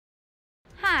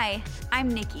Hi, I'm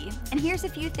Nikki, and here's a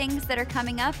few things that are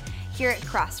coming up here at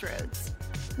Crossroads.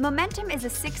 Momentum is a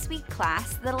 6-week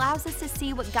class that allows us to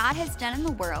see what God has done in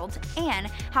the world and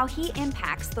how He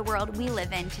impacts the world we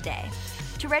live in today.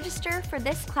 To register for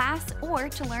this class or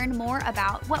to learn more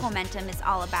about what Momentum is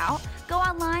all about, go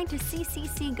online to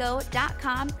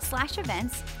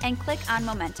cccgo.com/events and click on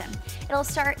Momentum. It'll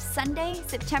start Sunday,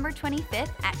 September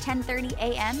 25th at 10:30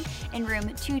 a.m. in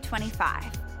room 225.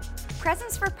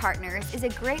 Presents for Partners is a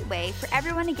great way for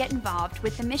everyone to get involved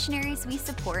with the missionaries we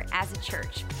support as a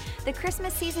church. The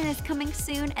Christmas season is coming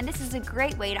soon, and this is a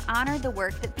great way to honor the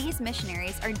work that these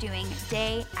missionaries are doing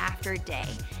day after day.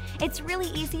 It's really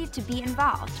easy to be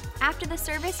involved. After the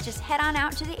service, just head on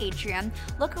out to the atrium,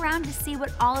 look around to see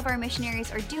what all of our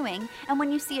missionaries are doing, and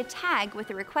when you see a tag with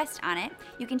a request on it,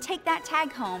 you can take that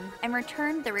tag home and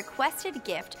return the requested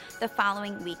gift the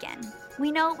following weekend. We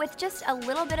know with just a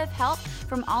little bit of help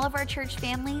from all of our church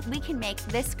family, we can make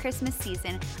this Christmas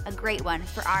season a great one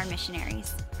for our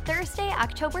missionaries. Thursday,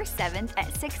 October 7th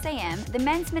at 6 a.m., the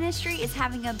men's ministry is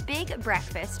having a big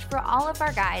breakfast for all of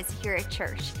our guys here at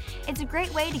church. It's a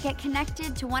great way to get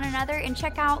connected to one another and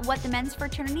check out what the men's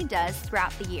fraternity does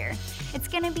throughout the year. It's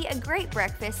going to be a great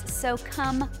breakfast, so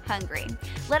come hungry.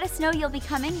 Let us know you'll be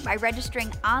coming by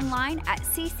registering online at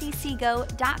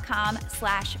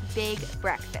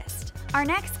cccgo.com/bigbreakfast. Our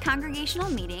next congregational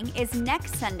meeting is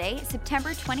next Sunday,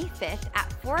 September 25th at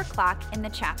 4 o'clock in the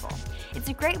chapel. It's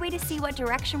a great way to see what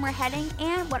direction we're heading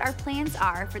and what our plans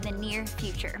are for the near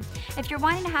future. If you're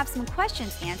wanting to have some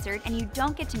questions answered and you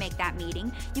don't get to make that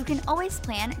meeting, you can always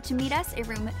plan to meet us in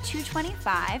room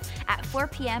 225 at 4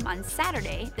 p.m. on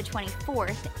Saturday, the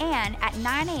 24th, and at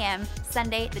 9 a.m.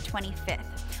 Sunday, the 25th.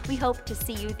 We hope to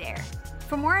see you there.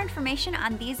 For more information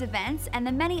on these events and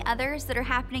the many others that are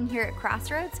happening here at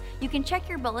Crossroads, you can check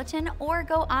your bulletin or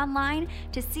go online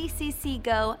to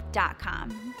cccgo.com.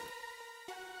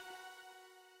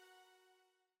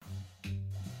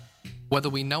 Whether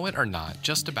we know it or not,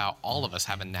 just about all of us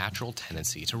have a natural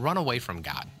tendency to run away from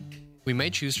God. We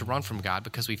may choose to run from God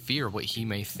because we fear what He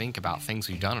may think about things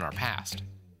we've done in our past.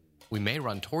 We may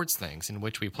run towards things in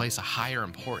which we place a higher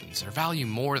importance or value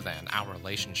more than our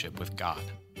relationship with God.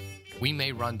 We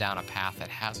may run down a path that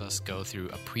has us go through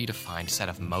a predefined set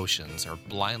of motions or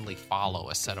blindly follow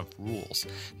a set of rules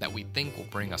that we think will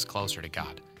bring us closer to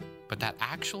God, but that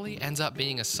actually ends up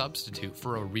being a substitute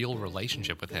for a real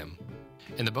relationship with Him.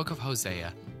 In the book of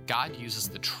Hosea, God uses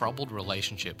the troubled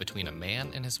relationship between a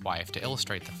man and his wife to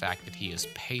illustrate the fact that He is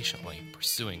patiently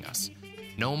pursuing us,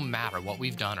 no matter what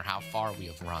we've done or how far we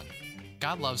have run.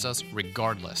 God loves us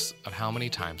regardless of how many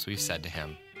times we've said to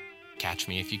Him, "Catch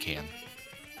me if you can."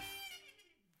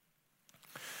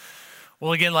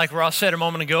 Well, again, like Ross said a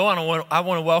moment ago, I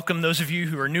want to welcome those of you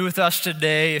who are new with us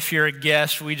today. If you're a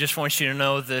guest, we just want you to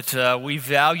know that we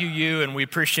value you and we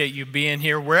appreciate you being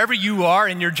here. Wherever you are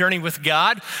in your journey with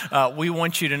God, we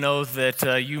want you to know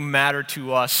that you matter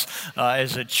to us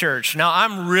as a church. Now,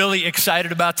 I'm really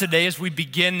excited about today as we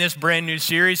begin this brand new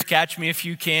series, Catch Me If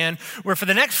You Can, where for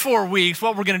the next 4 weeks,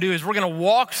 what we're going to do is we're going to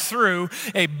walk through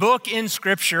a book in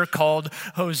Scripture called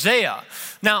Hosea.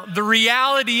 Now, the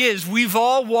reality is we've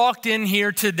all walked in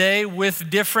here today with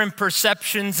different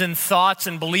perceptions and thoughts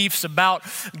and beliefs about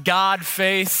God,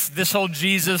 faith, this whole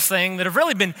Jesus thing that have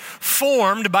really been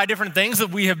formed by different things that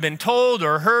we have been told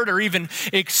or heard or even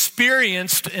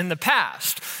experienced in the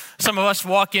past. Some of us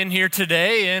walk in here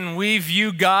today and we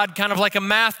view God kind of like a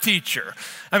math teacher.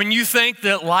 I mean, you think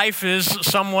that life is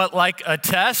somewhat like a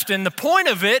test, and the point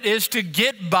of it is to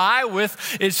get by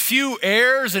with as few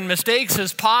errors and mistakes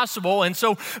as possible. And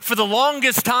so for the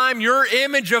longest time, your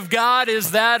image of God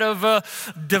is that of a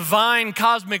divine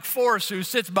cosmic force who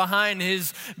sits behind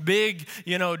his big,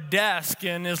 desk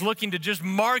and is looking to just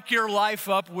mark your life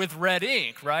up with red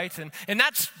ink, right? And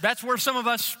that's where some of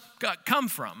us come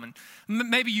from. And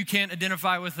maybe you can't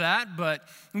identify with that, but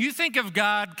you think of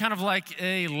God kind of like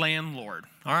a landlord,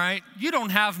 all right? You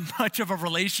don't have much of a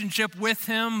relationship with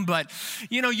Him, but,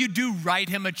 you do write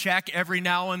Him a check every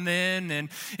now and then. And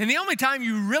the only time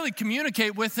you really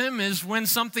communicate with Him is when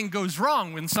something goes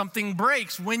wrong, when something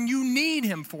breaks, when you need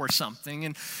Him for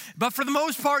something. But for the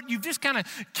most part, you've just kind of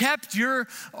kept an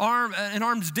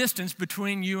arm's distance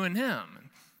between you and Him.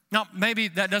 Now, maybe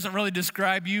that doesn't really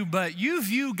describe you, but you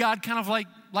view God kind of like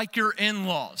your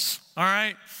in-laws, all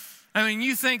right? I mean,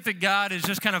 you think that God is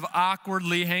just kind of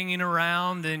awkwardly hanging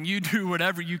around and you do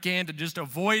whatever you can to just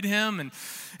avoid Him. And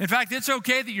in fact, it's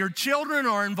okay that your children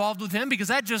are involved with Him because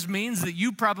that just means that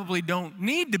you probably don't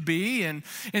need to be. And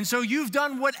so you've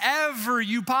done whatever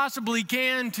you possibly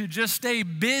can to just stay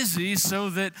busy so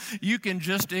that you can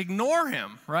just ignore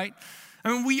Him, right?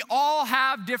 I mean, we all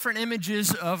have different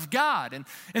images of God.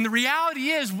 And the reality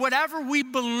is, whatever we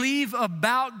believe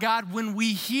about God, when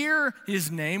we hear his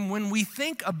name, when we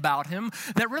think about him,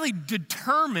 that really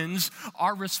determines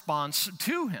our response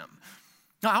to him.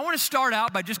 Now, I want to start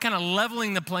out by just kind of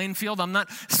leveling the playing field. I'm not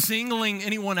singling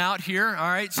anyone out here, all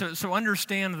right? So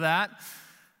understand that.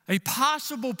 A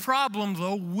possible problem,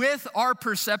 though, with our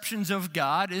perceptions of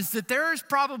God is that there is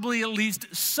probably at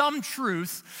least some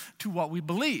truth to what we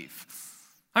believe.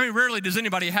 I mean, rarely does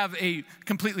anybody have a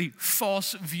completely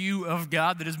false view of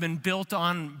God that has been built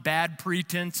on bad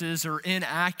pretenses or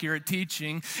inaccurate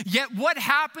teaching. Yet what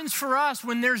happens for us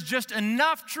when there's just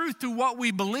enough truth to what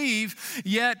we believe,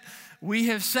 yet we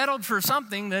have settled for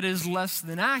something that is less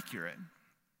than accurate?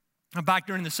 Back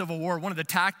during the Civil War, one of the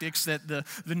tactics that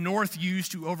the North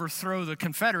used to overthrow the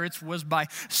Confederates was by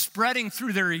spreading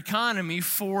through their economy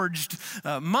forged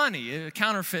money,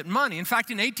 counterfeit money. In fact,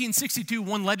 in 1862,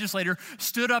 one legislator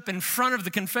stood up in front of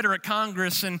the Confederate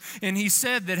Congress and he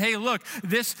said that, hey, look,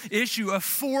 this issue of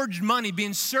forged money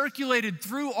being circulated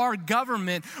through our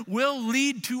government will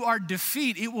lead to our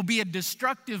defeat. It will be a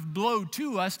destructive blow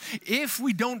to us if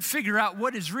we don't figure out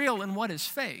what is real and what is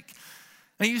fake.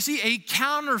 Now, you see, a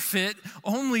counterfeit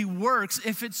only works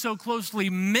if it so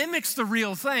closely mimics the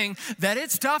real thing that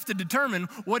it's tough to determine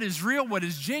what is real, what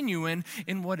is genuine,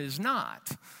 and what is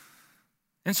not.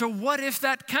 And so what if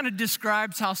that kind of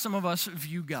describes how some of us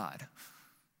view God?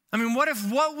 I mean, what if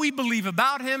what we believe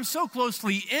about him so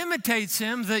closely imitates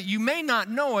him that you may not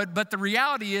know it, but the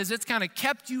reality is it's kind of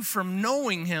kept you from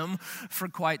knowing him for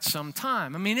quite some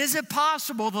time? I mean, is it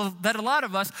possible that a lot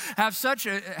of us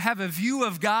have a view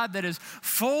of God that is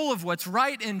full of what's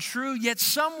right and true, yet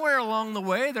somewhere along the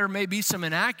way there may be some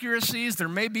inaccuracies, there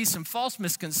may be some false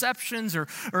misconceptions or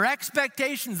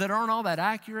expectations that aren't all that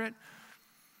accurate?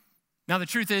 Now, the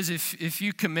truth is, if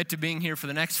you commit to being here for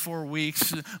the next 4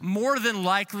 weeks, more than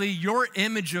likely your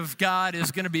image of God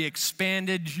is going to be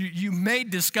expanded. You may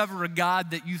discover a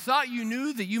God that you thought you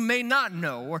knew that you may not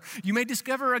know, or you may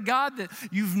discover a God that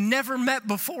you've never met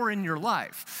before in your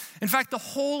life. In fact, the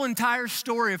whole entire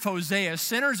story of Hosea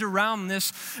centers around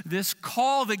this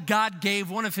call that God gave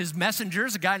one of his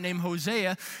messengers, a guy named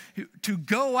Hosea, to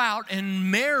go out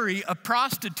and marry a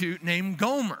prostitute named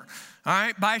Gomer. All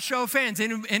right, by a show of hands,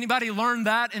 anybody learned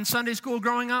that in Sunday school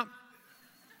growing up?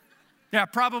 Yeah,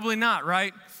 probably not,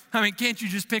 right? I mean, can't you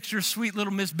just picture sweet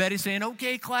little Miss Betty saying,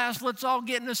 okay, class, let's all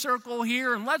get in a circle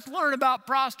here and let's learn about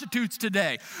prostitutes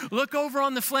today. Look over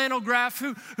on the flannel graph,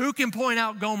 who can point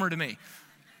out Gomer to me?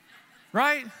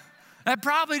 Right? That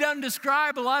probably doesn't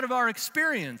describe a lot of our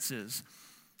experiences.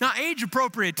 Now,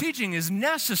 age-appropriate teaching is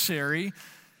necessary.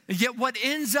 Yet what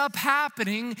ends up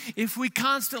happening if we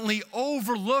constantly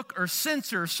overlook or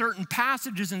censor certain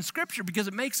passages in Scripture because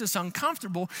it makes us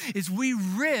uncomfortable is we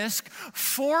risk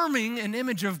forming an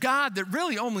image of God that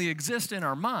really only exists in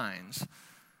our minds.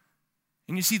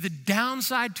 And you see, the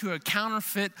downside to a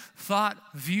counterfeit thought,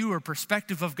 view, or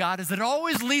perspective of God is that it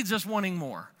always leads us wanting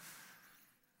more.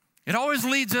 It always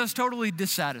leads us totally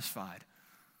dissatisfied.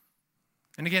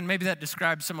 And again, maybe that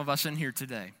describes some of us in here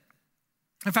today.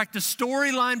 In fact, the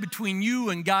storyline between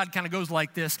you and God kind of goes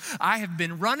like this. I have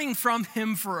been running from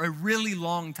him for a really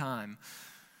long time.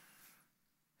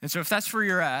 And so if that's where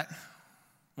you're at,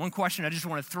 one question I just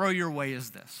want to throw your way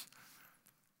is this.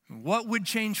 What would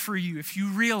change for you if you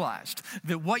realized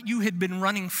that what you had been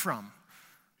running from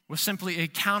was simply a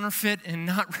counterfeit and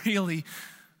not really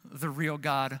the real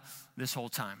God this whole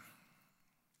time?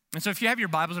 And so if you have your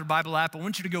Bibles or Bible app, I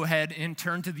want you to go ahead and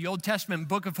turn to the Old Testament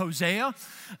book of Hosea.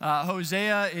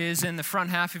 Hosea is in the front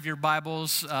half of your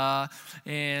Bibles. What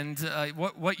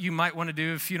you might want to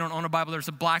do if you don't own a Bible, there's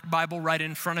a black Bible right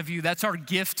in front of you. That's our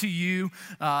gift to you.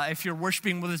 If you're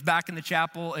worshiping with us back in the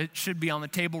chapel, it should be on the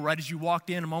table right as you walked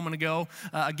in a moment ago.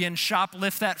 Again,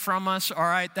 shoplift that from us. All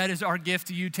right, that is our gift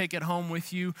to you. Take it home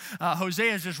with you.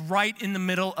 Hosea is just right in the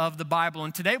middle of the Bible.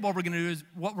 And today what we're going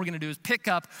to do is pick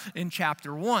up in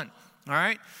chapter 1. All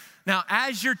right? Now,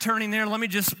 as you're turning there, let me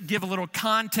just give a little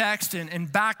context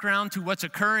and background to what's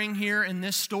occurring here in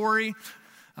this story.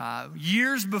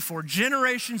 Years before,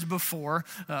 generations before,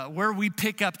 where we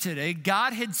pick up today,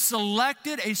 God had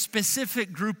selected a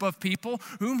specific group of people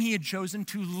whom he had chosen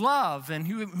to love and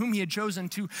whom he had chosen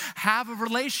to have a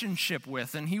relationship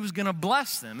with, and he was going to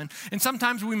bless them. And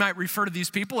sometimes we might refer to these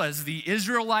people as the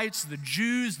Israelites, the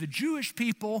Jews, the Jewish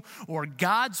people, or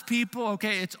God's people.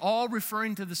 Okay, it's all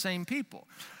referring to the same people.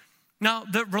 Now,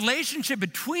 the relationship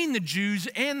between the Jews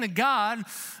and God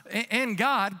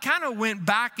kind of went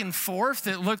back and forth.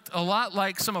 It looked a lot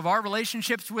like some of our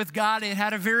relationships with God. It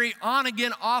had a very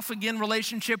on-again, off-again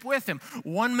relationship with him.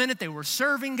 One minute they were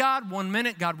serving God, one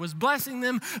minute God was blessing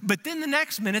them, but then the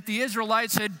next minute the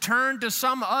Israelites had turned to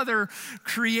some other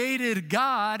created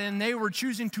God and they were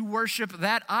choosing to worship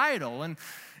that idol.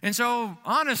 And so,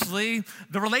 honestly,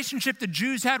 the relationship the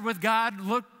Jews had with God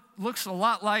looks a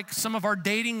lot like some of our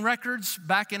dating records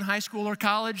back in high school or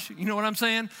college. You know what I'm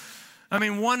saying? I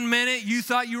mean, one minute you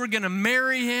thought you were going to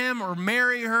marry him or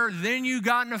marry her, then you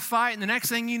got in a fight, and the next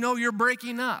thing you know, you're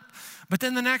breaking up. But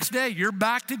then the next day, you're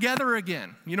back together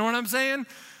again. You know what I'm saying?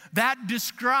 That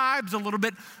describes a little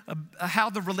bit how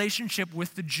the relationship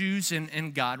with the Jews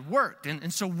and God worked.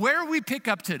 And so where we pick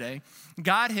up today,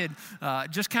 God had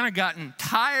just kind of gotten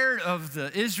tired of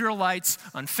the Israelites'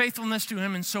 unfaithfulness to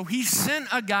him, and so he sent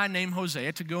a guy named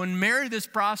Hosea to go and marry this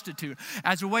prostitute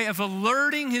as a way of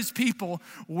alerting his people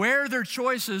where their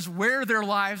choices, where their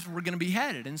lives were going to be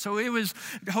headed. And so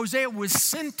Hosea was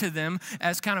sent to them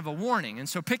as kind of a warning. And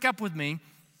so pick up with me.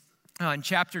 In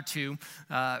chapter 2,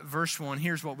 verse 1,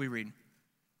 here's what we read. It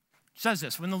says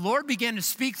this: when the Lord began to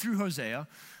speak through Hosea,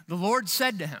 the Lord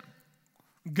said to him,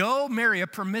 "Go marry a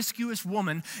promiscuous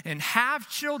woman and have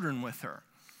children with her.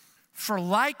 For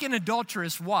like an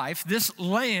adulterous wife, this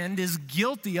land is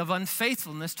guilty of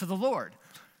unfaithfulness to the Lord."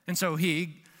 And so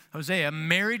Hosea,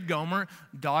 married Gomer,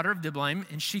 daughter of Diblaim,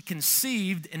 and she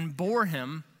conceived and bore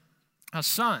him a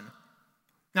son.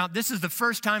 Now, this is the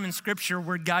first time in Scripture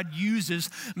where God uses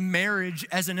marriage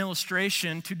as an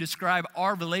illustration to describe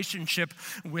our relationship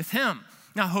with him.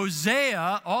 Now,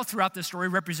 Hosea, all throughout the story,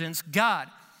 represents God.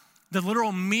 The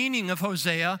literal meaning of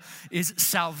Hosea is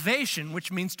salvation,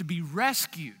 which means to be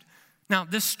rescued. Now,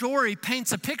 this story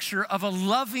paints a picture of a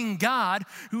loving God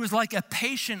who is like a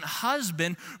patient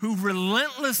husband who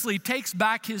relentlessly takes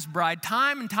back his bride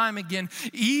time and time again,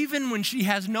 even when she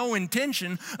has no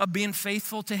intention of being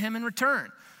faithful to him in return.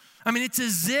 I mean, it's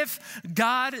as if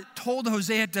God told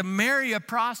Hosea to marry a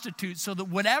prostitute so that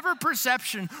whatever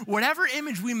perception, whatever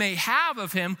image we may have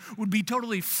of him would be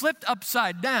totally flipped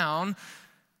upside down,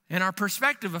 and our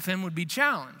perspective of him would be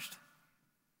challenged.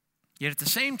 Yet at the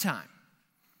same time,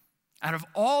 out of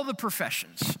all the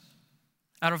professions,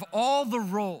 out of all the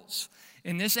roles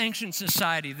in this ancient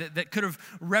society that could have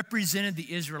represented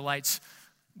the Israelites,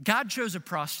 God chose a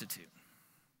prostitute.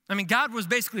 I mean, God was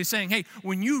basically saying, hey,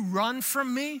 when you run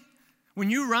from me,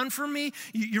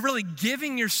 you're really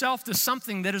giving yourself to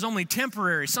something that is only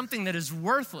temporary, something that is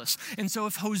worthless. And so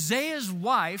if Hosea's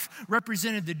wife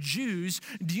represented the Jews,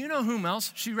 do you know whom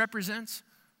else she represents?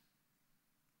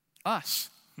 Us.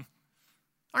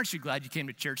 Aren't you glad you came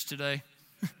to church today?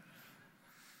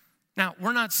 Now,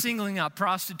 we're not singling out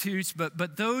prostitutes,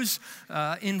 but those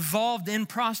involved in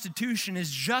prostitution is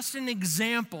just an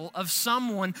example of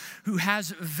someone who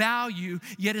has value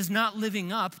yet is not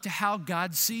living up to how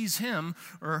God sees him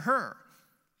or her.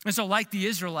 And so like the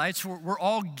Israelites, we're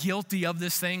all guilty of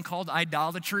this thing called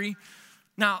idolatry.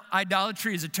 Now,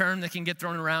 idolatry is a term that can get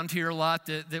thrown around here a lot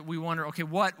that we wonder, okay,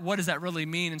 what does that really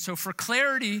mean? And so for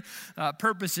clarity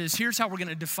purposes, here's how we're going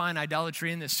to define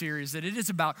idolatry in this series, that it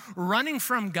is about running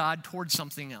from God toward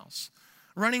something else.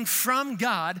 Running from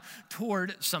God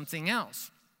toward something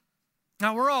else.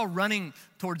 Now, we're all running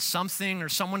towards something or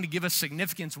someone to give us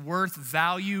significance, worth,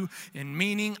 value, and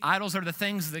meaning. Idols are the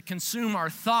things that consume our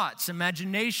thoughts,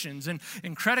 imaginations, and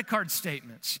credit card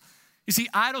statements. You see,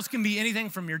 idols can be anything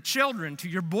from your children to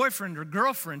your boyfriend or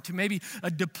girlfriend to maybe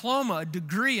a diploma, a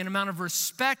degree, an amount of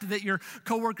respect that your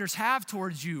coworkers have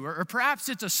towards you, or perhaps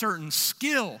it's a certain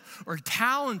skill or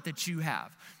talent that you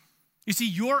have. You see,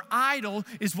 your idol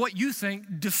is what you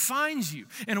think defines you.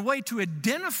 And a way to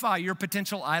identify your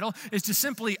potential idol is to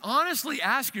simply honestly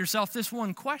ask yourself this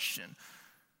one question: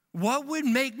 what would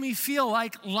make me feel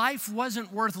like life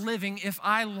wasn't worth living if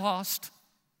I lost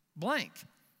blank?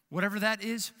 Whatever that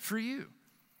is for you.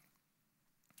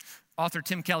 Author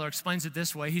Tim Keller explains it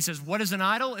this way. He says, what is an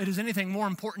idol? It is anything more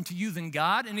important to you than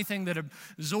God, anything that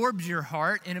absorbs your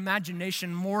heart and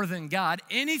imagination more than God,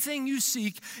 anything you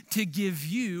seek to give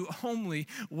you only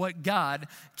what God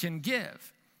can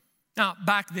give. Now,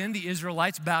 back then, the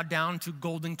Israelites bowed down to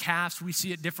golden calves. We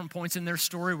see at different points in their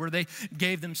story where they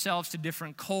gave themselves to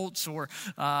different cults or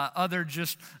other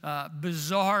just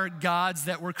bizarre gods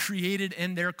that were created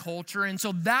in their culture. And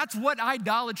so that's what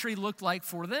idolatry looked like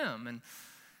for them.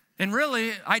 And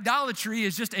really, idolatry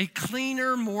is just a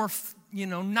cleaner, more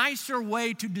nicer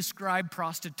way to describe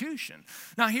prostitution.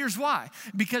 Now, here's why.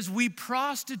 Because we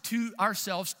prostitute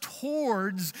ourselves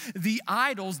towards the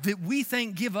idols that we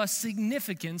think give us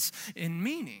significance and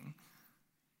meaning.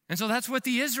 And so that's what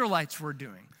the Israelites were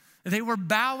doing. They were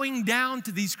bowing down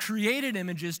to these created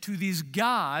images, to these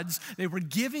gods. They were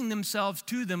giving themselves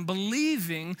to them,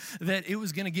 believing that it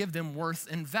was going to give them worth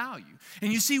and value.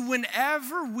 And you see,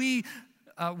 whenever we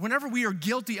are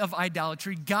guilty of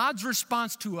idolatry, God's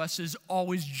response to us is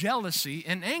always jealousy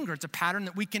and anger. It's a pattern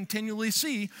that we continually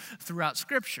see throughout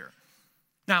Scripture.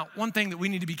 Now, one thing that we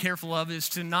need to be careful of is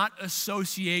to not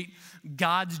associate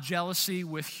God's jealousy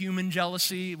with human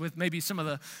jealousy, with maybe some of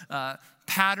the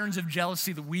patterns of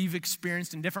jealousy that we've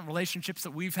experienced in different relationships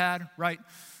that we've had, right?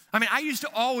 I mean, I used to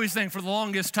always think for the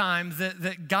longest time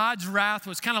that God's wrath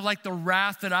was kind of like the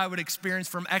wrath that I would experience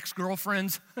from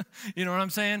ex-girlfriends. You know what I'm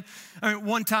saying? I mean,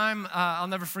 one time, I'll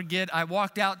never forget, I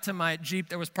walked out to my Jeep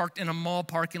that was parked in a mall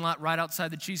parking lot right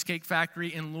outside the Cheesecake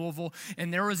Factory in Louisville,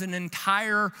 and there was an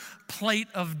entire plate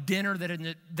of dinner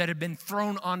that had been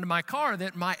thrown onto my car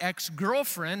that my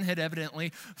ex-girlfriend had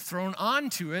evidently thrown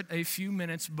onto it a few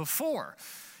minutes before.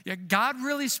 Yeah, God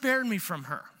really spared me from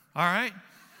her, all right?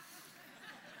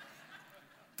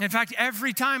 In fact,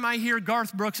 every time I hear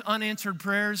Garth Brooks' unanswered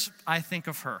prayers, I think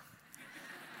of her.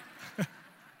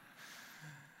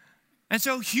 And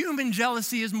so human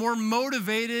jealousy is more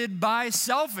motivated by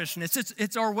selfishness.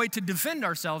 It's our way to defend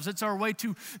ourselves. It's our way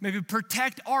to maybe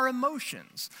protect our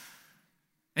emotions.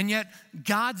 And yet,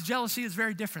 God's jealousy is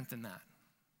very different than that.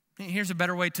 Here's a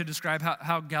better way to describe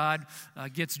how God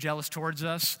gets jealous towards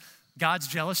us. God's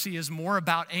jealousy is more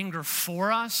about anger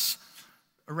for us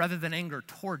rather than anger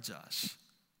towards us.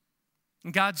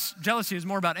 And God's jealousy is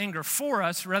more about anger for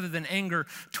us rather than anger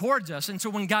towards us. And so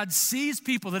when God sees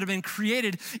people that have been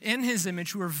created in his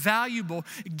image who are valuable,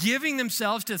 giving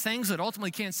themselves to things that ultimately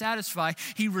can't satisfy,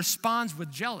 he responds with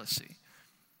jealousy.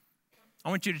 I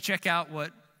want you to check out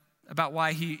about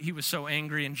why he was so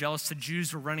angry and jealous. The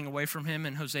Jews were running away from him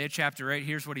in Hosea chapter 8.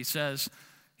 Here's what he says.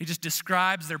 He just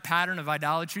describes their pattern of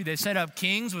idolatry. They set up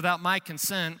kings without my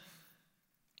consent.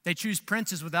 They choose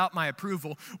princes without my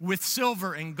approval. With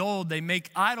silver and gold, they make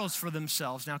idols for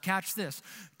themselves. Now catch this,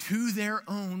 to their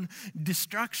own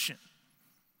destruction.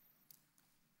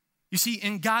 You see,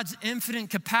 in God's infinite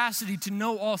capacity to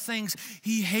know all things,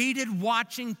 he hated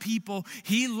watching people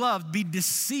he loved be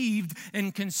deceived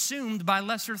and consumed by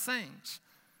lesser things.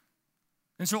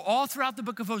 And so all throughout the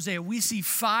book of Hosea, we see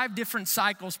 5 different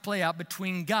cycles play out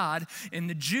between God and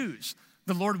the Jews.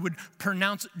 The Lord would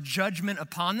pronounce judgment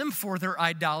upon them for their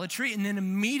idolatry, and then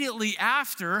immediately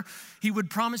after, he would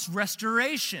promise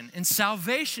restoration and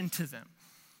salvation to them.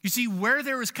 You see, where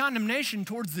there was condemnation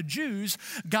towards the Jews,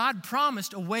 God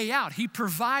promised a way out. He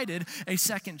provided a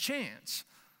second chance.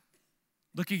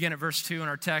 Look again at verse 2 in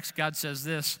our text. God says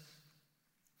this.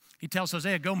 He tells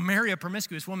Hosea, go marry a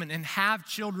promiscuous woman and have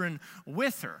children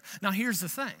with her. Now, here's the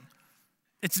thing.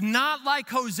 It's not like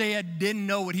Hosea didn't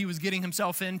know what he was getting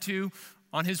himself into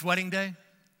on his wedding day.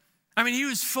 I mean, he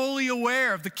was fully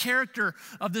aware of the character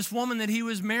of this woman that he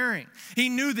was marrying. He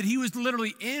knew that he was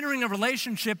literally entering a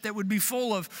relationship that would be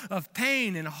full of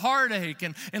pain and heartache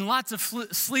and lots of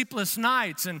sleepless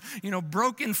nights and,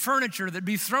 broken furniture that'd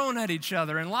be thrown at each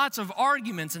other and lots of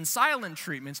arguments and silent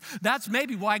treatments. That's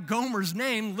maybe why Gomer's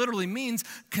name literally means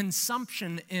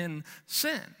consumption in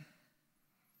sin.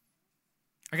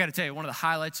 I got to tell you, one of the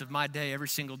highlights of my day every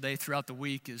single day throughout the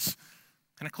week is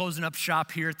kind of closing up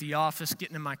shop here at the office,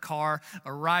 getting in my car,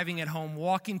 arriving at home,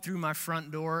 walking through my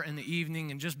front door in the evening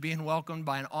and just being welcomed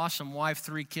by an awesome wife,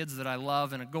 3 kids that I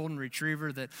love, and a golden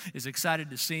retriever that is excited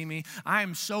to see me. I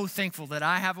am so thankful that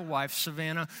I have a wife,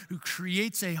 Savannah, who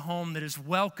creates a home that is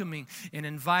welcoming and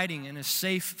inviting and is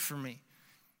safe for me.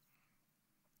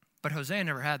 But Hosea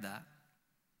never had that.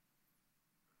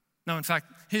 No, in fact,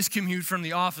 his commute from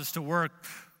the office to work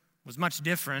was much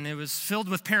different. It was filled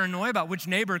with paranoia about which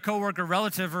neighbor, coworker,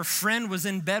 relative, or friend was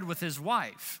in bed with his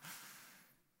wife.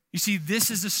 You see, this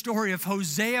is a story of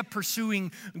Hosea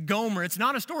pursuing Gomer. It's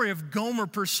not a story of Gomer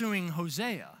pursuing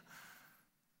Hosea.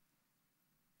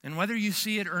 And whether you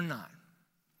see it or not,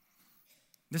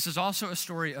 this is also a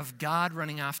story of God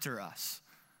running after us,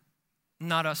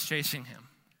 not us chasing him.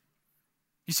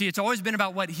 You see, it's always been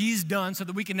about what he's done so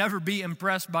that we can never be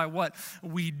impressed by what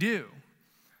we do.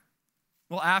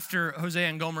 Well, after Hosea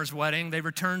and Gomer's wedding, they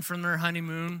returned from their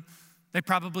honeymoon. They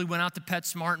probably went out to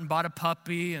PetSmart and bought a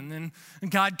puppy, and then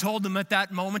God told them at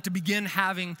that moment to begin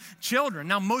having children.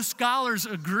 Now, most scholars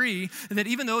agree that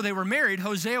even though they were married,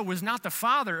 Hosea was not the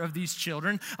father of these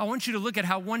children. I want you to look at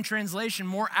how one translation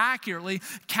more accurately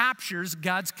captures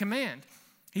God's command.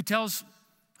 He tells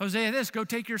Hosea this, go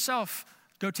take to yourself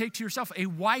a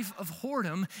wife of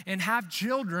whoredom and have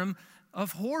children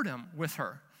of whoredom with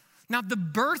her. Now, the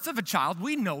birth of a child,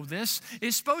 we know this,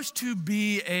 is supposed to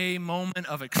be a moment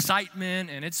of excitement,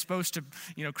 and it's supposed to,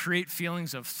 create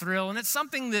feelings of thrill. And it's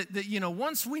something that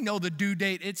once we know the due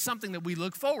date, it's something that we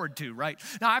look forward to, right?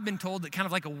 Now, I've been told that kind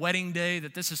of like a wedding day,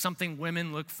 that this is something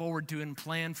women look forward to and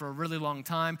plan for a really long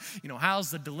time.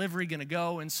 How's the delivery going to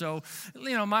go? And so,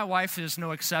 my wife is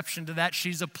no exception to that.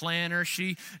 She's a planner.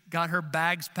 She got her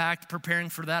bags packed, preparing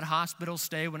for that hospital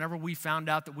stay whenever we found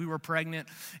out that we were pregnant.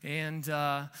 And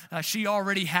she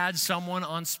already had someone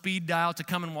on speed dial to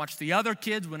come and watch the other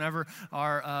kids whenever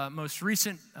our most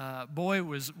recent boy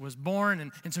was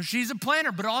born. And so she's a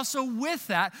planner, but also with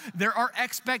that, there are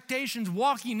expectations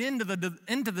walking into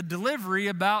the delivery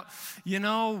about,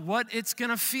 what it's going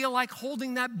to feel like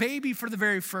holding that baby for the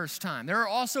very first time. There are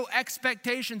also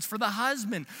expectations for the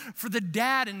husband, for the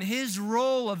dad, and his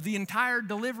role of the entire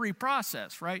delivery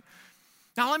process, right?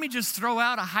 Now, let me just throw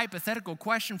out a hypothetical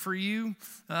question for you,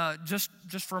 just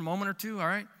for a moment or two, all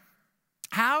right?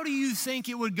 How do you think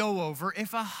it would go over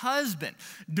if a husband,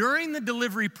 during the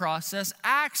delivery process,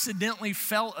 accidentally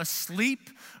fell asleep,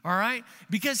 all right?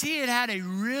 Because he had had a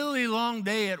really long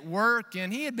day at work,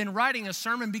 and he had been writing a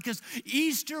sermon because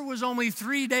Easter was only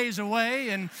 3 days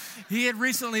away, and he had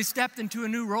recently stepped into a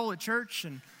new role at church,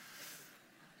 and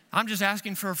I'm just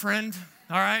asking for a friend,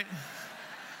 all right?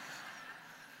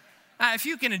 If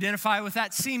you can identify with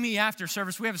that, see me after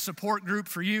service. We have a support group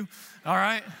for you, all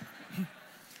right?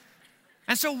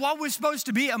 And so what was supposed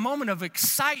to be a moment of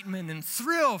excitement and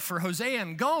thrill for Hosea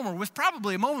and Gomer was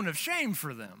probably a moment of shame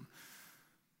for them.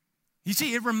 You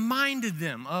see, it reminded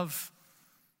them of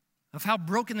how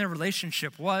broken their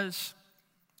relationship was.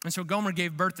 And so Gomer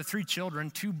gave birth to 3 children,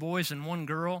 2 boys and 1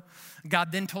 girl.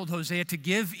 God then told Hosea to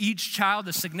give each child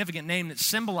a significant name that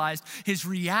symbolized his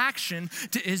reaction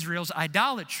to Israel's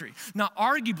idolatry. Now,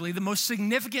 arguably, the most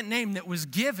significant name that was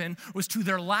given was to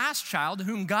their last child,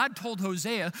 whom God told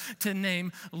Hosea to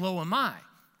name Lo-ammi.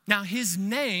 Now, his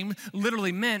name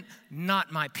literally meant,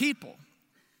 not my people.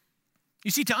 You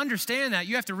see, to understand that,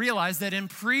 you have to realize that in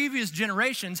previous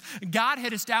generations, God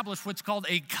had established what's called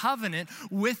a covenant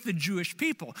with the Jewish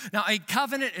people. Now, a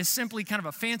covenant is simply kind of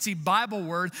a fancy Bible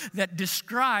word that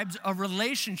describes a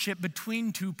relationship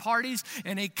between 2 parties,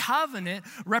 and a covenant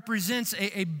represents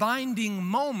a binding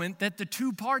moment that the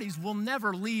 2 parties will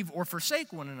never leave or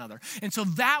forsake one another. And so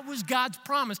that was God's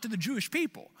promise to the Jewish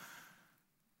people.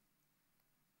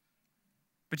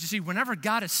 But you see, whenever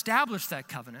God established that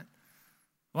covenant,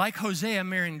 like Hosea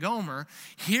marrying Gomer,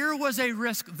 here was a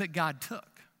risk that God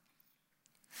took.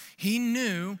 He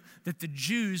knew that the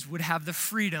Jews would have the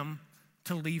freedom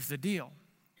to leave the deal.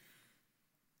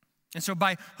 And so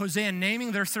by Hosea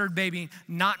naming their 3rd baby,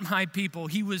 not my people,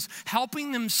 he was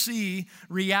helping them see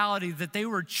reality that they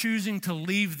were choosing to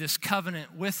leave this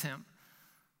covenant with him.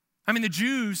 I mean, the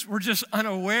Jews were just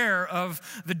unaware of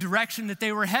the direction that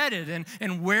they were headed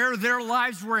and where their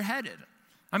lives were headed.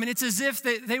 I mean, it's as if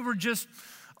they were just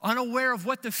unaware of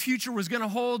what the future was going to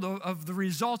hold, of the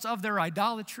results of their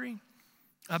idolatry.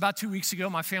 About 2 weeks ago,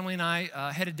 my family and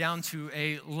I headed down to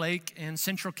a lake in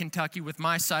central Kentucky with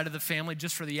my side of the family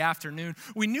just for the afternoon.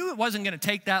 We knew it wasn't going to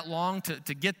take that long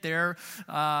to get there,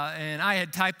 and I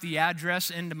had typed the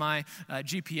address into my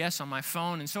GPS on my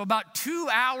phone. And so about 2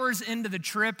 hours into the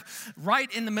trip,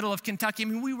 right in the middle of Kentucky, I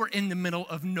mean, we were in the middle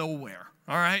of nowhere,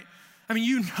 all right? I mean,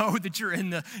 you know that you're in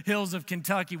the hills of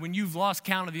Kentucky when you've lost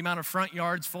count of the amount of front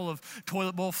yards full of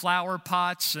toilet bowl flower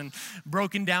pots and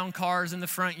broken down cars in the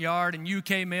front yard and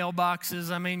UK mailboxes.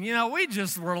 I mean, we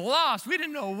just were lost. We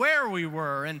didn't know where we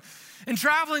were. And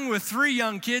traveling with 3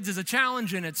 young kids is a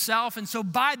challenge in itself. And so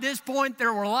by this point,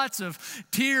 there were lots of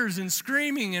tears and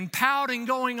screaming and pouting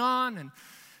going on.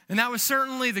 And that was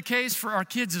certainly the case for our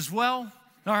kids as well,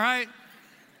 all right?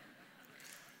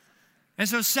 And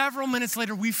so several minutes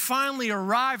later, we finally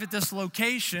arrived at this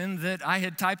location that I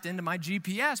had typed into my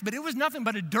GPS, but it was nothing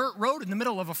but a dirt road in the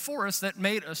middle of a forest that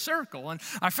made a circle. And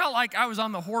I felt like I was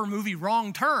on the horror movie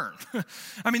Wrong Turn.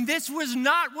 I mean, this was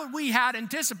not what we had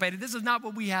anticipated. This is not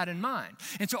what we had in mind.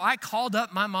 And so I called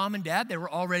up my mom and dad. They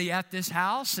were already at this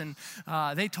house, and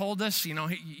they told us,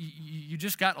 you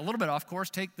just got a little bit off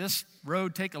course. Take this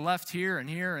road, take a left here and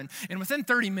here. And within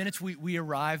 30 minutes, we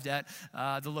arrived at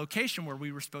the location where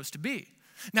we were supposed to be.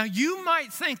 Now, you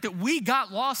might think that we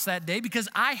got lost that day because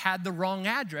I had the wrong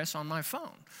address on my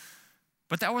phone.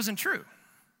 But that wasn't true.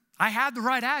 I had the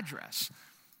right address.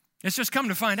 It's just come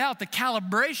to find out the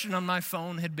calibration on my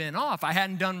phone had been off. I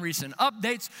hadn't done recent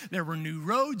updates. There were new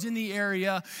roads in the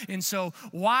area. And so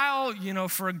while,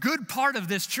 for a good part of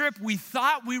this trip, we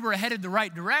thought we were headed the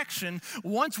right direction,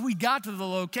 once we got to the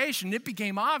location, it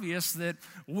became obvious that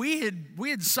we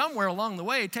had somewhere along the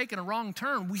way taken a wrong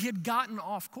turn. We had gotten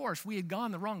off course. We had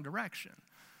gone the wrong direction.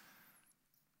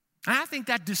 And I think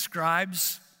that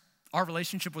describes our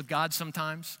relationship with God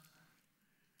sometimes.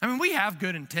 I mean, we have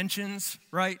good intentions,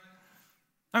 right?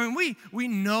 I mean, we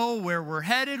know where we're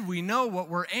headed. We know what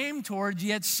we're aimed towards,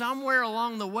 yet somewhere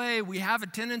along the way, we have a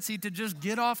tendency to just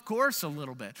get off course a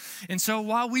little bit. And so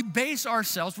while we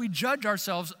judge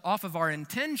ourselves off of our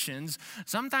intentions,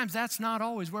 sometimes that's not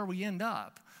always where we end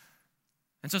up.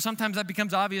 And so sometimes that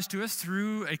becomes obvious to us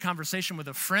through a conversation with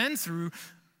a friend, through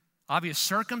obvious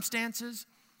circumstances.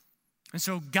 And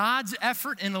so God's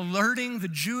effort in alerting the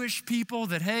Jewish people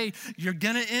that, hey, you're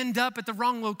going to end up at the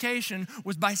wrong location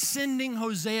was by sending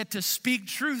Hosea to speak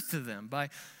truth to them, by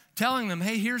telling them,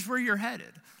 hey, here's where you're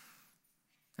headed.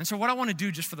 And so what I want to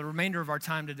do just for the remainder of our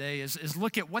time today is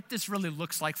look at what this really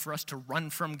looks like for us to run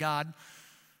from God.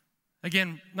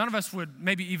 Again, none of us would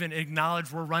maybe even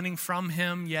acknowledge we're running from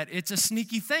him, yet it's a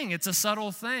sneaky thing. It's a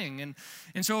subtle thing.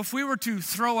 And so if we were to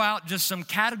throw out just some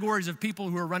categories of people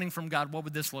who are running from God, what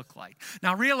would this look like?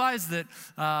 Now, realize that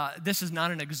this is not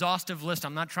an exhaustive list.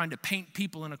 I'm not trying to paint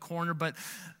people in a corner, but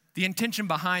the intention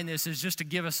behind this is just to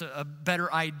give us a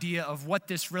better idea of what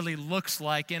this really looks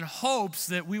like in hopes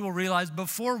that we will realize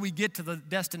before we get to the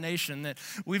destination that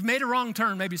we've made a wrong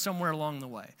turn maybe somewhere along the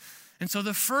way. And so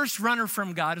the first runner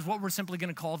from God is what we're simply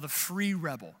going to call the free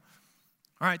rebel.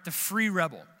 All right, the free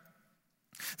rebel.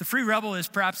 The free rebel is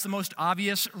perhaps the most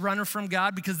obvious runner from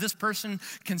God because this person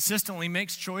consistently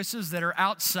makes choices that are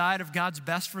outside of God's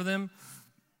best for them.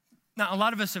 Now, a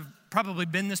lot of us have probably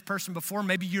been this person before.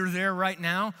 Maybe you're there right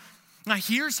now. Now,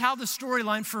 here's how the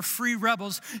storyline for free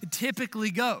rebels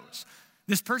typically goes.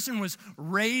 This person was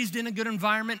raised in a good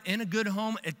environment, in a good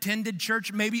home, attended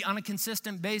church maybe on a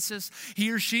consistent basis.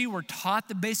 He or she were taught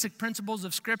the basic principles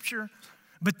of Scripture.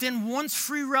 But then once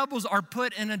free rebels are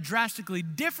put in a drastically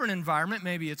different environment,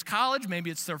 maybe it's college, maybe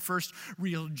it's their first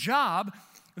real job,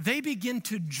 they begin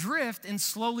to drift and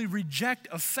slowly reject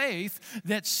a faith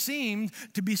that seemed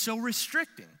to be so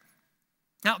restricting.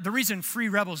 Now, the reason free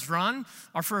rebels run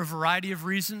are for a variety of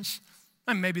reasons.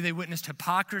 And maybe they witnessed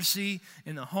hypocrisy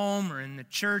in the home or in the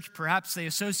church. Perhaps they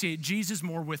associate Jesus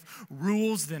more with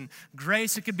rules than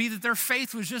grace. It could be that their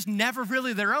faith was just never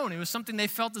really their own. It was something they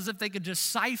felt as if they could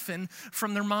just siphon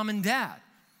from their mom and dad.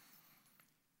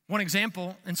 One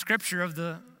example in Scripture of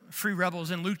the free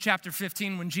rebels in Luke chapter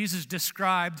 15 when Jesus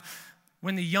described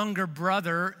when the younger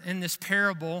brother in this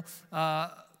parable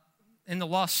in the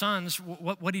lost sons,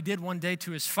 what he did one day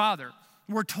to his father.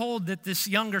 We're told that this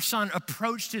younger son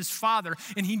approached his father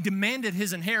and he demanded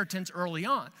his inheritance early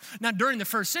on. Now, during the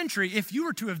first century, if you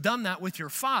were to have done that with your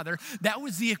father, that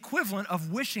was the equivalent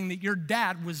of wishing that your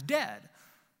dad was dead.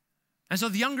 And so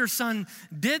the younger son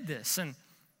did this. And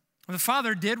the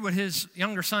father did what his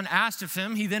younger son asked of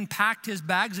him. He then packed his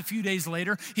bags a few days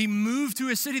later. He moved to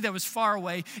a city that was far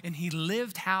away and he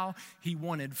lived how he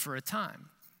wanted for a time.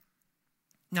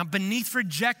 Now, beneath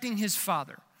rejecting his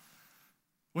father,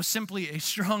 was simply a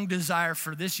strong desire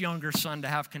for this younger son to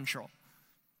have control.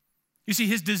 You see,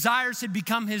 his desires had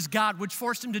become his God, which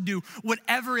forced him to do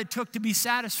whatever it took to be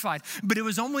satisfied. But it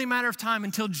was only a matter of time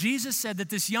until Jesus said that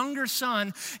this younger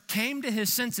son came to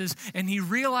his senses and he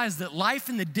realized that life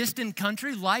in the distant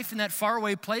country, life in that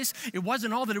faraway place, it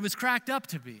wasn't all that it was cracked up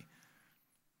to be.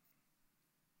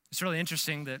 It's really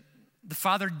interesting that the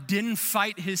father didn't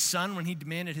fight his son when he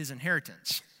demanded his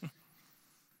inheritance.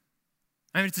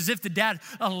 I mean, it's as if the dad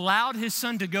allowed his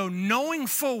son to go knowing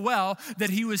full well that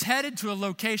he was headed to a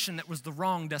location that was the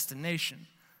wrong destination.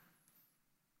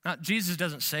 Now, Jesus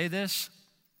doesn't say this,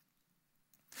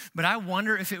 but I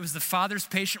wonder if it was the father's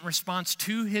patient response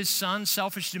to his son's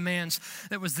selfish demands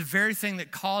that was the very thing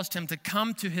that caused him to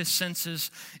come to his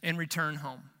senses and return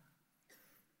home.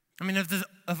 I mean,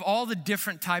 of all the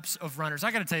different types of runners, I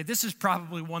got to tell you, this is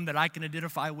probably one that I can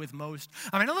identify with most.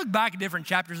 I mean, I look back at different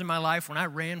chapters in my life when I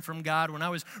ran from God, when I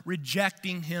was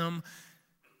rejecting him,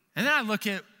 and then I look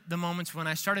at the moments when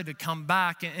I started to come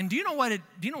back. And do you know what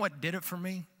did it for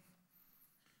me?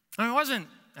 I mean, it wasn't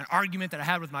an argument that I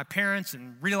had with my parents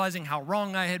and realizing how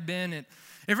wrong I had been. It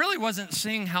really wasn't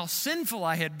seeing how sinful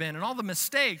I had been and all the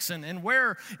mistakes and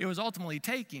where it was ultimately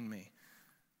taking me.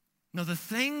 No, the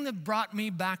thing that brought me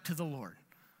back to the Lord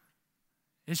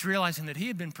is realizing that he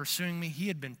had been pursuing me. He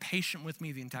had been patient with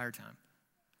me the entire time.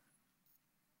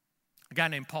 A guy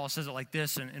named Paul says it like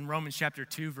this in Romans chapter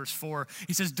 2, verse 4.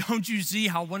 He says, don't you see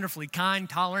how wonderfully kind,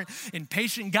 tolerant, and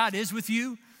patient God is with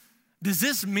you? Does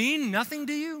this mean nothing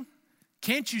to you?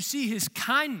 Can't you see his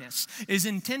kindness is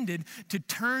intended to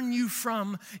turn you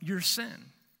from your sin?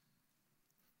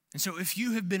 And so if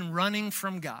you have been running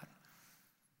from God,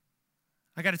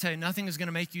 I got to tell you, nothing is going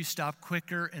to make you stop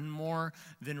quicker and more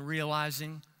than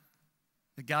realizing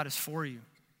that God is for you.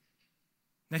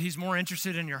 That he's more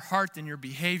interested in your heart than your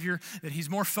behavior, that he's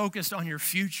more focused on your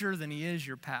future than he is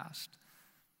your past.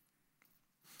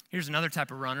 Here's another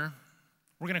type of runner.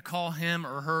 We're going to call him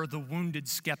or her the wounded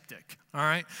skeptic, all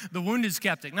right? The wounded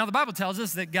skeptic. Now, the Bible tells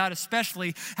us that God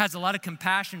especially has a lot of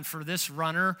compassion for this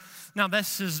runner. Now,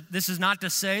 this is not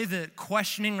to say that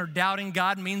questioning or doubting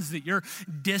God means that you're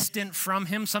distant from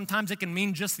him. Sometimes it can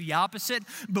mean just the opposite.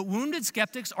 But wounded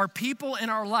skeptics are people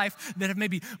in our life that have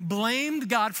maybe blamed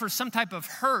God for some type of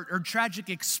hurt or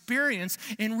tragic experience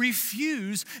and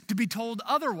refuse to be told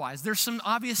otherwise. There's some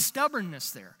obvious stubbornness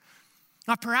there.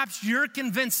 Now, perhaps you're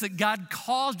convinced that God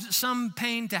caused some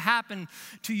pain to happen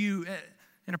to you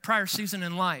in a prior season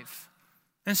in life.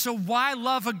 And so why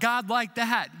love a God like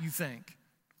that, you think?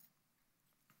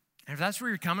 And if that's where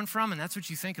you're coming from and that's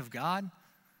what you think of God,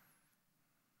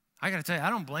 I got to tell you, I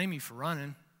don't blame you for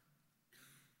running.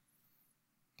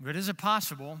 But is it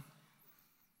possible?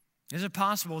 Is it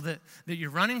possible that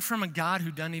you're running from a God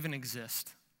who doesn't even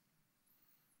exist?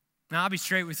 Now, I'll be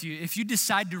straight with you. If you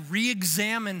decide to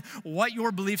re-examine what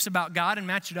your beliefs about God and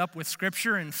match it up with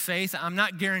Scripture and faith, I'm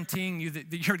not guaranteeing you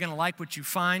that you're going to like what you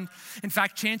find. In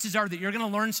fact, chances are that you're going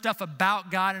to learn stuff about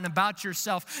God and about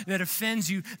yourself that offends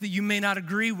you, that you may not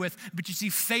agree with. But you see,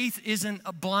 faith isn't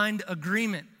a blind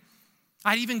agreement.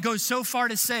 I'd even go so far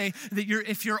to say that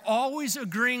if you're always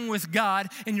agreeing with God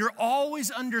and you're always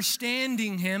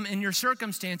understanding him in your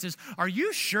circumstances, are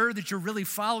you sure that you're really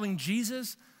following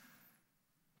Jesus?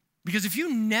 Because if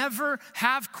you never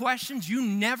have questions, you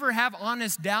never have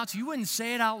honest doubts, you wouldn't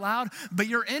say it out loud, but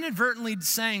you're inadvertently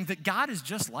saying that God is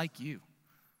just like you.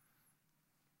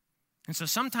 And so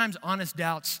sometimes honest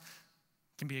doubts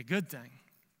can be a good thing.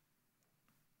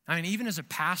 I mean, even as a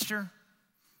pastor,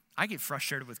 I get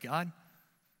frustrated with God.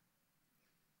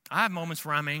 I have moments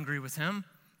where I'm angry with him.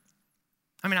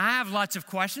 I mean, I have lots of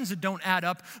questions that don't add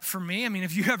up for me. I mean,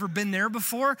 have you ever been there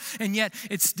before? And yet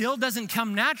it still doesn't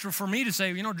come natural for me to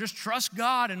say, just trust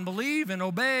God and believe and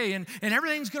obey and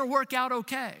everything's going to work out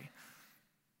okay.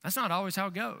 That's not always how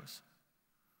it goes.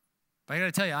 But I got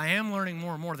to tell you, I am learning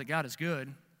more and more that God is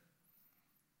good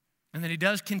and that he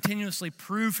does continuously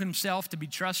prove himself to be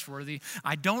trustworthy.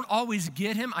 I don't always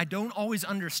get him. I don't always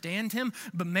understand him,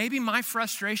 but maybe my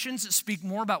frustrations speak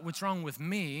more about what's wrong with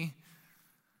me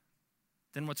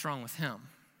than what's wrong with him.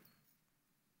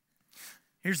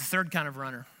 Here's the third kind of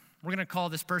runner. We're going to call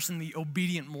this person the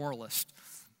obedient moralist.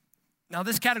 Now,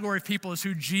 this category of people is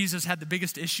who Jesus had the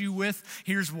biggest issue with.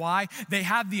 Here's why. They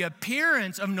have the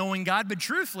appearance of knowing God, but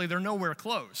truthfully, they're nowhere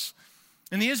close.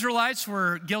 And the Israelites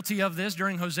were guilty of this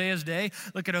during Hosea's day.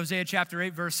 Look at Hosea chapter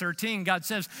 8, verse 13. God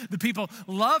says, the people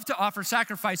love to offer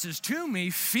sacrifices to me,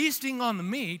 feasting on the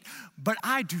meat, but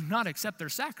I do not accept their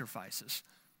sacrifices.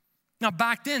 Now,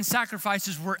 back then,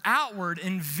 sacrifices were outward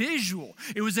and visual.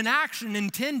 It was an action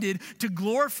intended to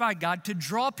glorify God, to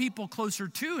draw people closer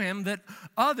to him that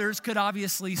others could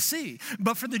obviously see.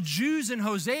 But for the Jews in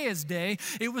Hosea's day,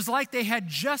 it was like they had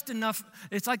just enough,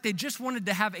 it's like they just wanted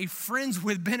to have a friends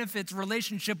with benefits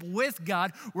relationship with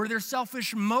God where their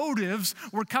selfish motives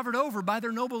were covered over by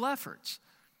their noble efforts.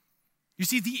 You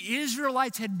see, the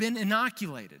Israelites had been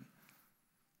inoculated.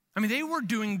 I mean, they were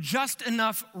doing just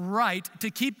enough right to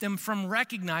keep them from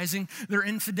recognizing their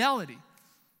infidelity.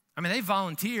 I mean, they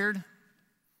volunteered.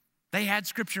 They had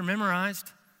scripture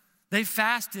memorized. They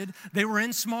fasted. They were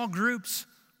in small groups.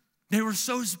 They were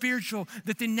so spiritual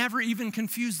that they never even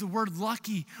confused the word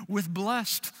lucky with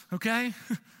blessed, okay?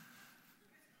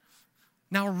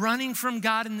 Now, running from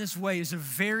God in this way is a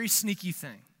very sneaky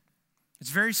thing.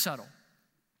 It's very subtle.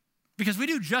 Because we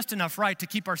do just enough right to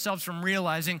keep ourselves from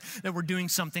realizing that we're doing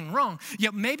something wrong.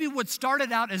 Yet maybe what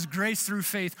started out as grace through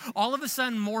faith all of a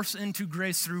sudden morphs into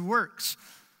grace through works.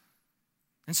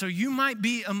 And so you might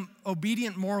be an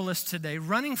obedient moralist today,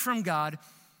 running from God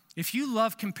if you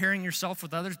love comparing yourself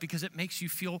with others because it makes you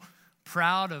feel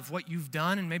proud of what you've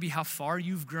done and maybe how far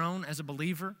you've grown as a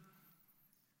believer.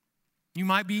 You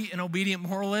might be an obedient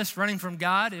moralist running from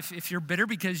God if you're bitter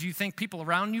because you think people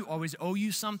around you always owe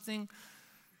you something.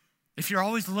 If you're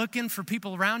always looking for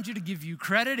people around you to give you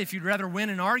credit, if you'd rather win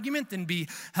an argument than be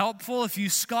helpful, if you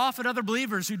scoff at other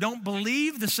believers who don't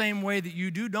believe the same way that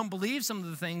you do, don't believe some of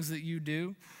the things that you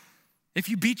do, If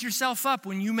you beat yourself up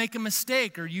when you make a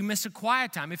mistake or you miss a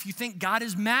quiet time, if you think God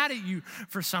is mad at you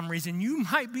for some reason, you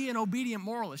might be an obedient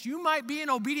moralist. You might be an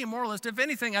obedient moralist if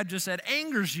anything I just said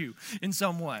angers you in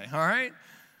some way, all right?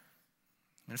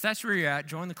 And if that's where you're at,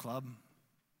 join the club.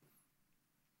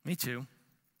 Me too.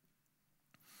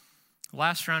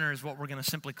 Last runner is what we're going to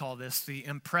simply call this, the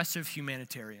impressive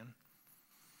humanitarian.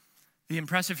 The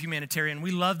impressive humanitarian.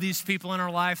 We love these people in our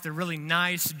life. They're really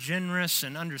nice, generous,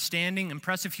 and understanding.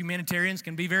 Impressive humanitarians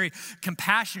can be very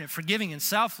compassionate, forgiving, and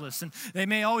selfless. And they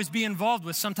may always be involved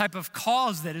with some type of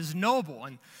cause that is noble.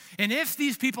 And if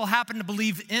these people happen to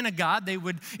believe in a God, they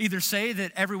would either say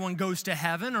that everyone goes to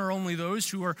heaven or only those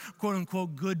who are quote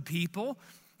unquote good people.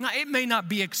 Now, it may not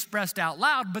be expressed out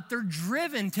loud, but they're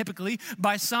driven typically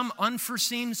by some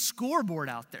unforeseen scoreboard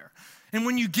out there. And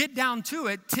when you get down to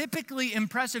it, typically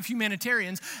impressive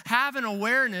humanitarians have an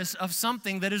awareness of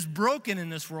something that is broken in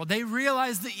this world. They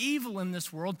realize the evil in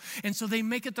this world, and so they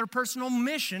make it their personal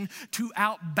mission to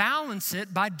outbalance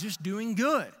it by just doing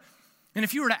good. And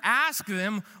if you were to ask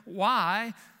them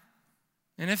why,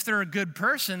 and if they're a good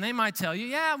person, they might tell you,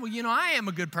 yeah, well, I am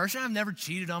a good person. I've never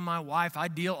cheated on my wife. I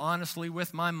deal honestly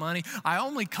with my money. I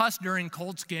only cuss during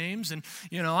Colts games. And,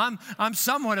 I'm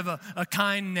somewhat of a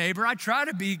kind neighbor. I try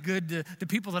to be good to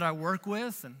people that I work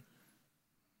with. And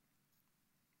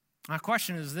my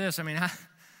question is this. How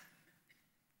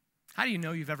do you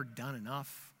know you've ever done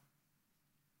enough,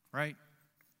 right?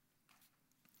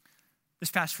 This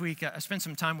past week, I spent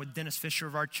some time with Dennis Fisher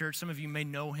of our church. Some of you may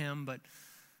know him, but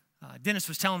Dennis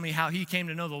was telling me how he came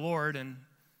to know the Lord, and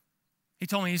he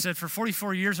told me, he said, for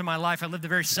 44 years of my life, I lived a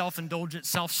very self-indulgent,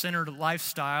 self-centered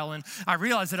lifestyle, and I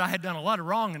realized that I had done a lot of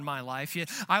wrong in my life, yet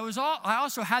I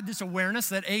also had this awareness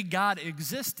that a God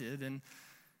existed, and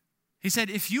he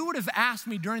said, if you would have asked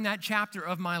me during that chapter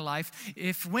of my life,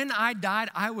 if when I died,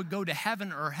 I would go to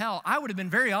heaven or hell, I would have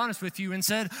been very honest with you and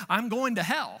said, I'm going to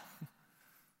hell.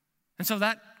 And so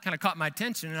that kind of caught my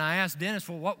attention, and I asked Dennis,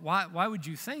 well, why would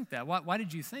you think that? Why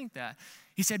did you think that?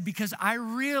 He said, because I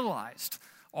realized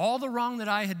all the wrong that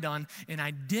I had done, and I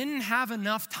didn't have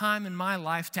enough time in my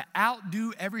life to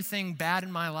outdo everything bad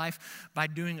in my life by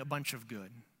doing a bunch of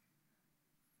good.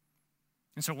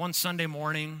 And so one Sunday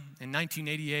morning in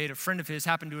 1988, a friend of his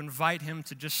happened to invite him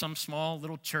to just some small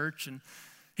little church, and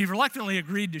he reluctantly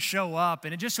agreed to show up,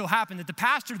 and it just so happened that the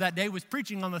pastor that day was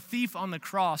preaching on the thief on the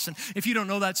cross. And if you don't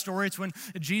know that story, it's when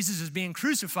Jesus is being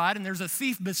crucified, and there's a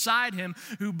thief beside him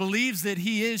who believes that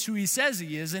he is who he says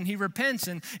he is, and he repents,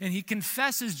 and he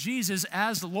confesses Jesus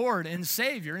as Lord and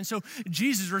Savior. And so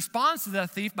Jesus responds to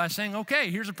that thief by saying,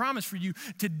 okay, here's a promise for you.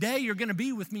 Today you're going to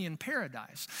be with me in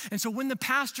paradise. And so when the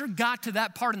pastor got to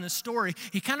that part in the story,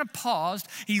 he kind of paused,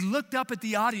 he looked up at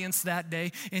the audience that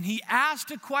day, and he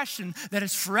asked a question that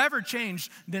has forever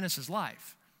changed Dennis's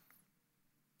life.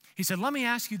 He said, let me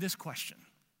ask you this question.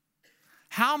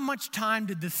 How much time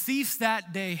did the thief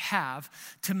that day have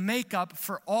to make up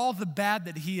for all the bad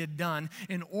that he had done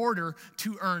in order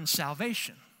to earn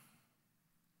salvation?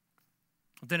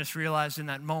 Well, Dennis realized in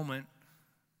that moment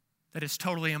that it's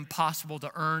totally impossible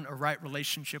to earn a right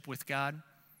relationship with God.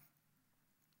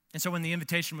 And so when the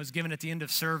invitation was given at the end of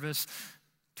service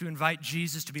to invite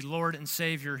Jesus to be Lord and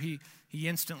Savior, he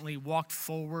instantly walked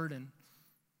forward, and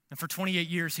for 28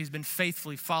 years, he's been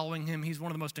faithfully following him. He's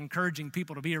one of the most encouraging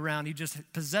people to be around. He just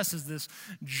possesses this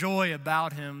joy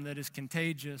about him that is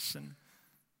contagious, and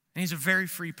he's a very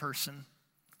free person.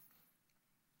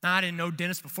 Now, I didn't know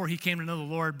Dennis before he came to know the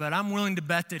Lord, but I'm willing to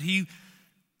bet that he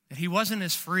wasn't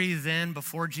as free then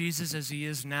before Jesus as he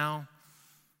is now.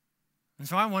 And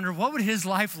so I wonder, what would his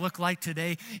life look like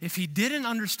today if he didn't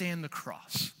understand the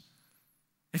cross?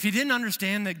 If he didn't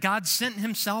understand that God sent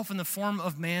himself in the form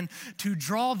of man to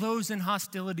draw those in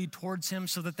hostility towards him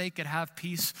so that they could have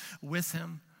peace with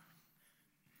him.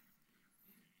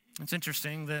 It's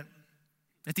interesting that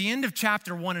at the end of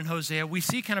chapter 1 in Hosea, we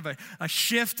see kind of a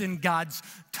shift in God's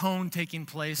tone taking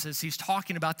place as he's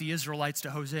talking about the Israelites to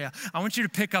Hosea. I want you to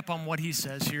pick up on what he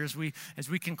says here as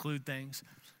we conclude things.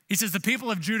 He says, the people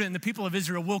of Judah and the people of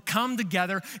Israel will come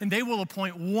together and they will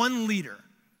appoint one leader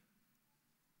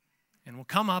and will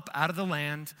come up out of the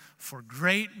land, for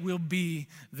great will be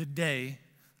the day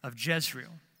of Jezreel.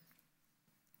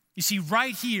 You see,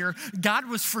 right here, God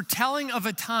was foretelling of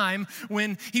a time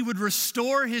when he would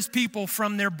restore his people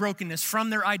from their brokenness, from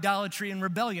their idolatry and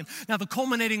rebellion. Now, the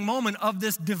culminating moment of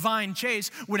this divine chase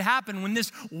would happen when this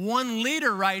one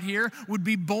leader right here would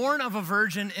be born of a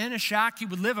virgin in a shack. He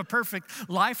would live a perfect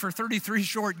life for 33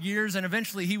 short years, and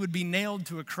eventually he would be nailed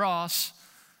to a cross.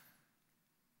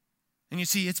 And you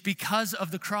see, it's because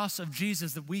of the cross of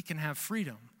Jesus that we can have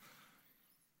freedom.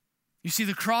 You see,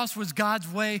 the cross was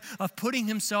God's way of putting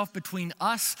himself between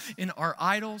us and our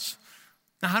idols.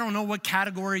 Now, I don't know what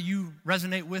category you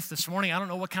resonate with this morning. I don't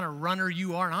know what kind of runner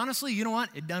you are. And honestly, you know what?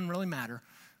 It doesn't really matter.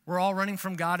 We're all running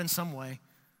from God in some way.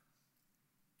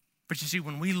 But you see,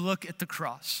 when we look at the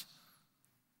cross,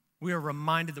 we are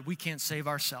reminded that we can't save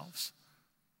ourselves.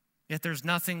 Yet there's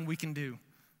nothing we can do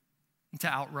to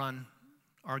outrun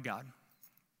our God.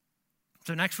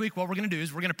 So next week, what we're going to do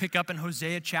is we're going to pick up in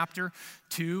Hosea chapter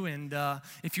 2. And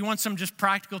if you want some just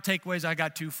practical takeaways, I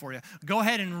got 2 for you. Go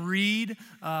ahead and read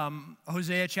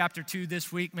Hosea chapter 2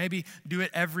 this week. Maybe do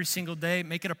it every single day.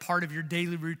 Make it a part of your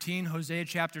daily routine, Hosea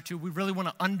chapter 2. We really want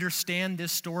to understand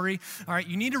this story. All right,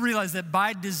 you need to realize that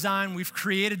by design, we've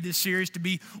created this series to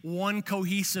be one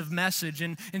cohesive message.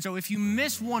 And so if you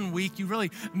miss one week, you really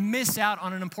miss out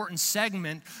on an important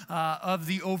segment of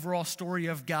the overall story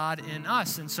of God in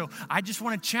us. And so I just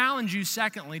want to challenge you,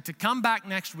 secondly, to come back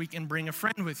next week and bring a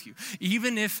friend with you.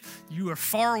 Even if you are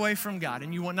far away from God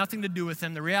and you want nothing to do with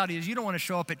him, the reality is you don't want to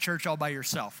show up at church all by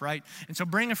yourself, right? And so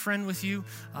bring a friend with you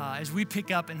as we pick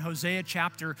up in Hosea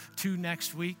chapter 2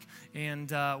 next week.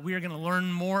 And we are going to learn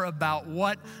more about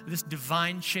what this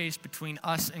divine chase between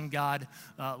us and God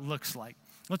looks like.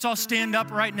 Let's all stand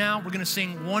up right now. We're going to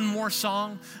sing one more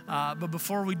song. But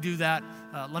before we do that,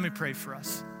 let me pray for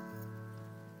us.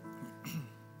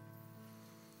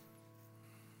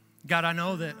 God, I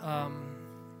know that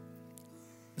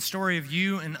the story of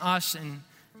you and us and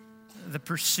the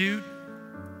pursuit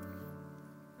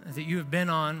that you have been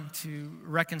on to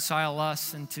reconcile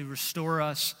us and to restore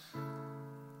us,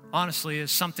 honestly,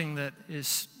 is something that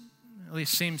is, at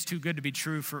least seems too good to be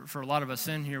true for a lot of us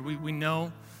in here. We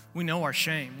know our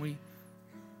shame.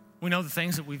 We know the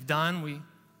things that we've done. We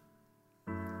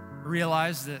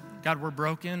realize that, God, we're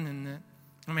broken, and that,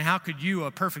 I mean, how could you,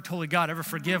 a perfect, holy God, ever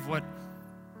forgive what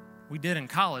we did in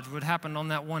college, what happened on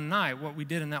that one night, what we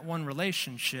did in that one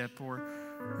relationship or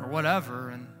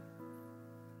whatever.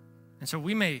 And so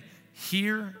we may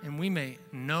hear and we may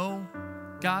know,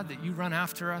 God, that you run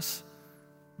after us,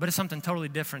 but it's something totally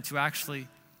different to actually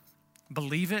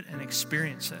believe it and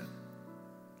experience it.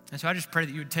 And so I just pray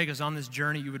that you would take us on this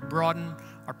journey, you would broaden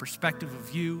our perspective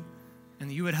of you, and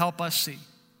that you would help us see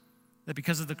that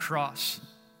because of the cross,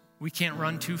 we can't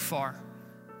run too far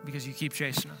because you keep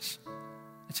chasing us.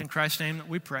 It's in Christ's name that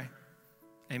we pray.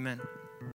 Amen.